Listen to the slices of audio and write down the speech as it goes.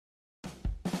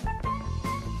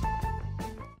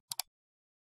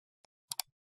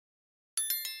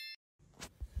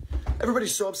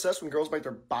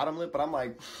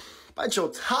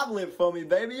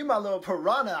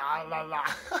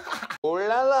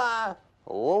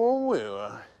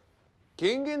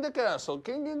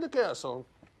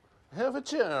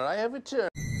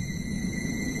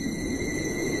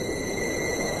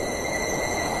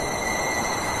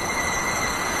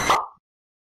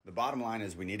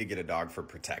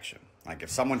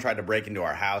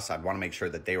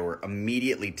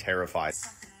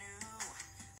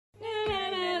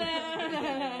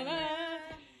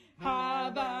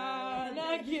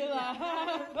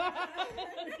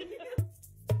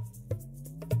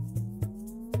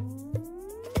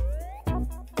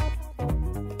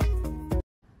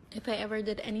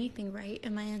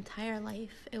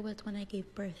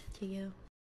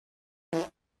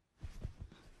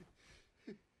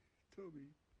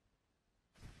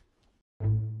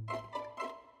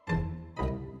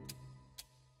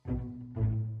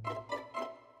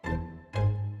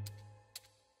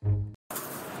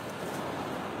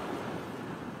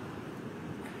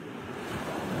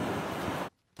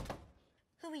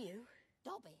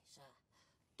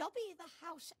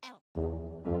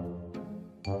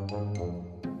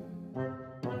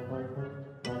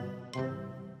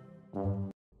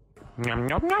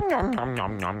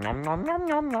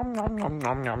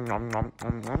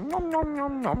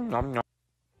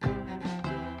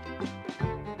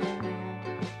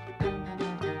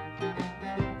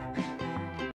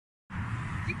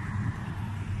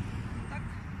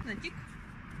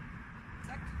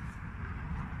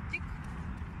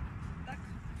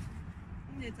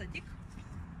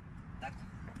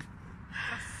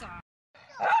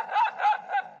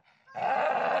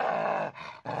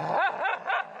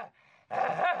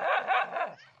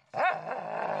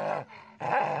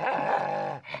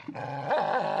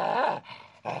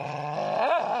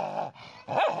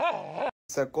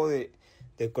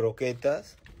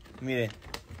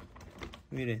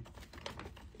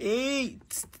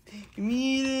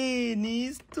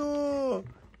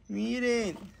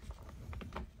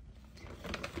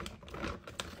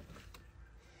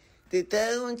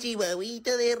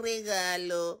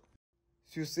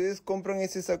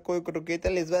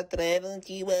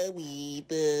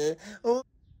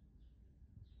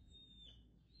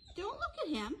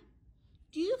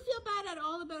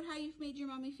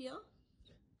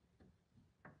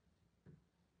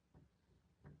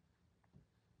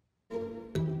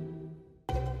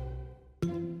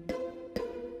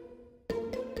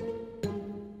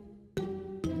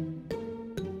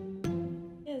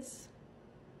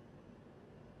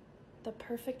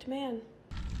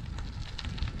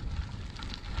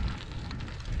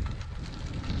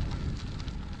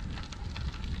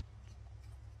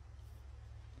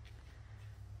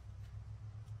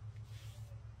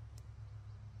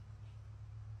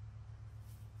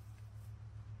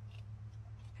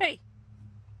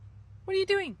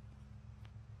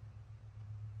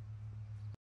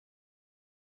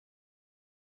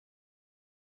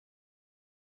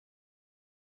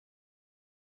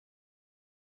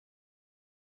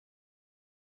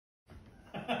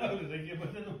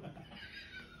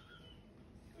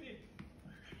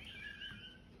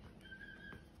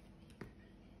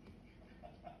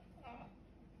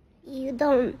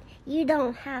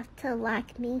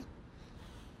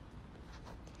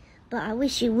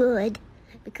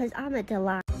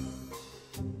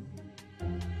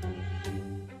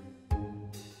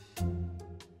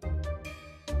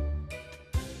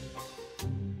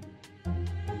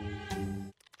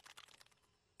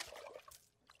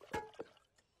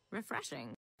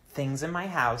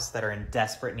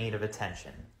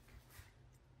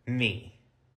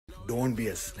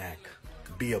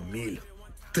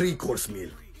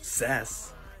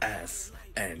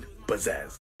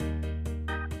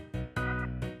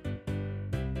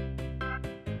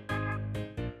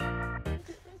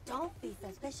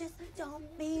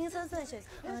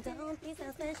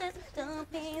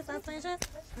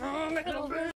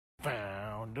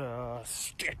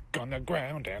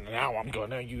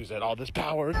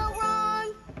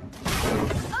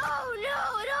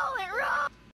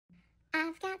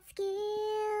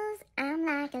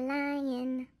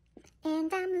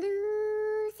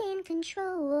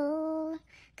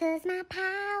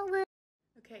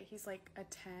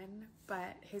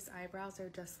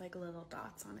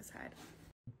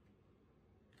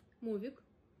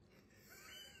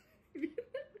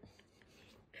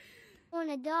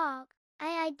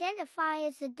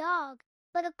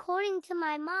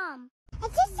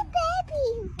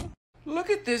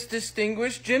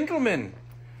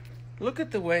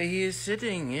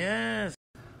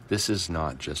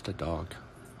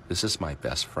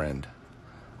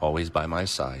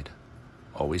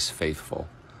always faithful.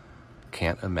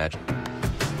 Can't imagine.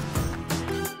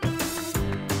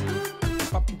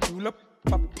 Puppy julep,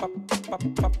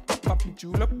 puppy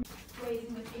julep. Ways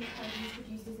in which inequality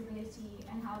reproduce disability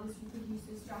and how this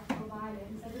reproduces structural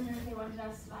violence. I don't know if they wanted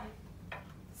us to like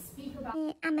speak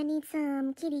about. I'ma need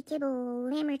some kitty kibble,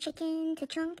 lamb or chicken to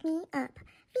chunk me up.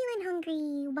 Feeling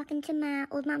hungry, walking to my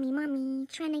old mommy,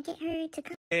 trying to get her to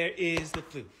come. Where is the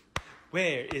flute?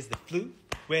 Where is the flute?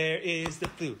 Where is the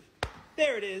flute?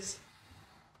 There it is.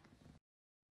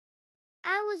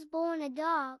 I was born a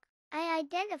dog. I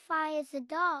identify as a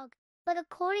dog, but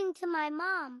according to my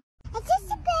mom, I'm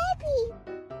just a baby.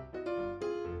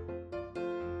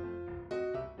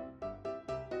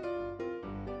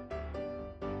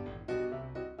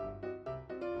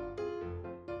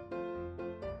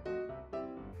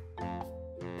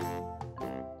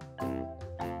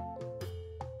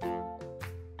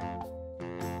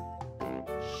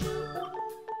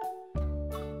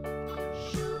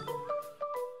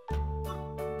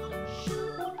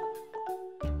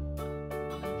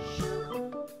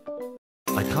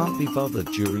 I can't be bothered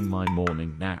during my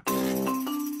morning nap.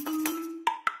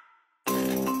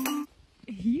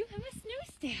 You have a snow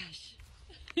stash.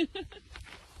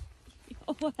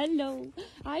 Oh, hello.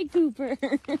 Hi, Cooper.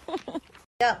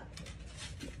 Yep.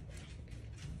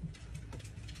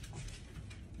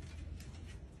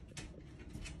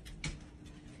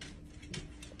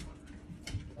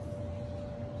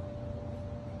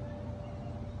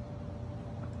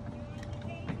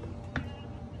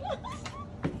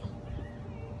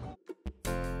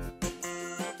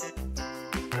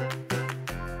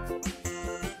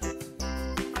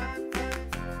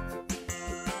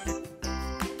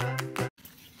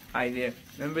 Hi there.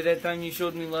 Remember that time you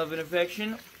showed me love and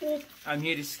affection? I'm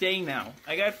here to stay now.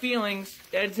 I got feelings.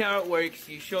 That's how it works.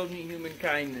 You showed me human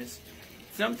kindness.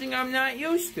 Something I'm not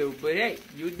used to, but hey,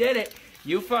 you did it.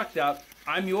 You fucked up.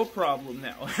 I'm your problem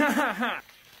now.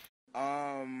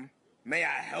 May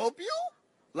I help you?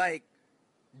 Like,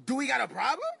 do we got a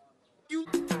problem? You...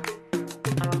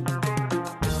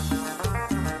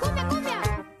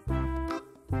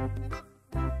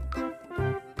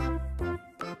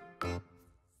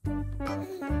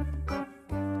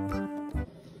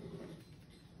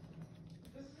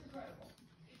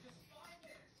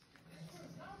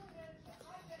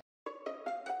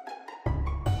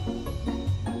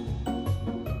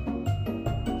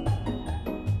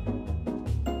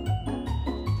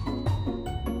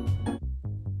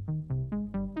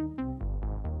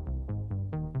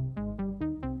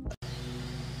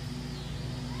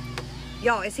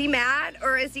 Yo, is he mad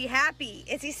or is he happy?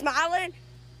 Is he smiling?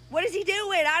 What is he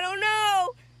doing? I don't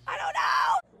know. I don't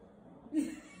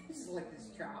know. Just lick his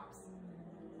chops.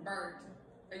 Bert,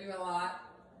 are you a lot?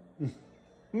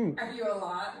 Are you a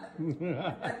lot?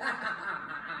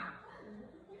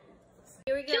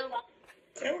 Here we go.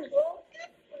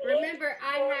 Remember,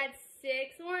 I had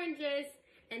 6 oranges,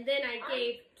 and then I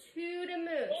gave 2 to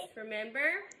Moose,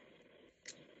 remember?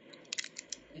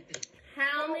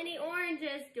 How many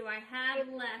oranges do I have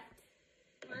left?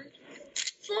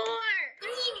 4.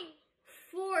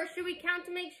 4. Should we count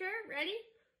to make sure? Ready?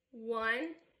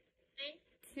 1,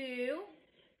 2,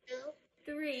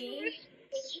 3,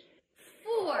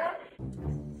 4.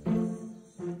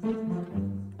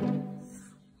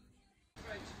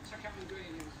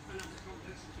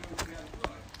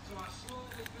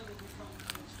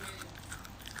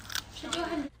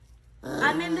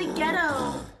 I'm in the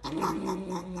ghetto.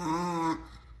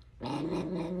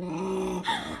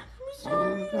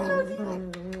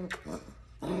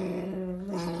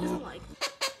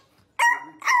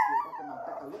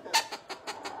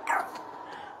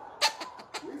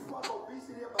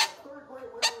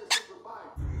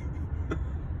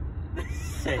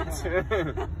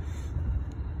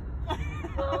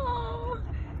 Oh,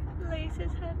 lace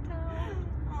his head down.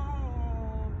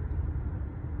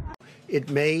 It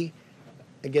may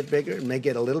get bigger, it may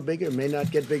get a little bigger, it may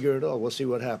not get bigger at all. We'll see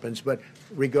what happens. But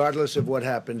regardless of what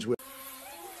happens with...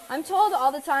 I'm told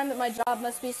all the time that my job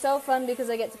must be so fun because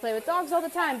I get to play with dogs all the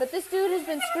time, but this dude has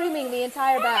been screaming the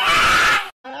entire bag.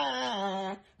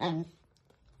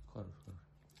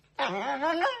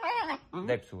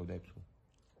 Дай псу, дай псу.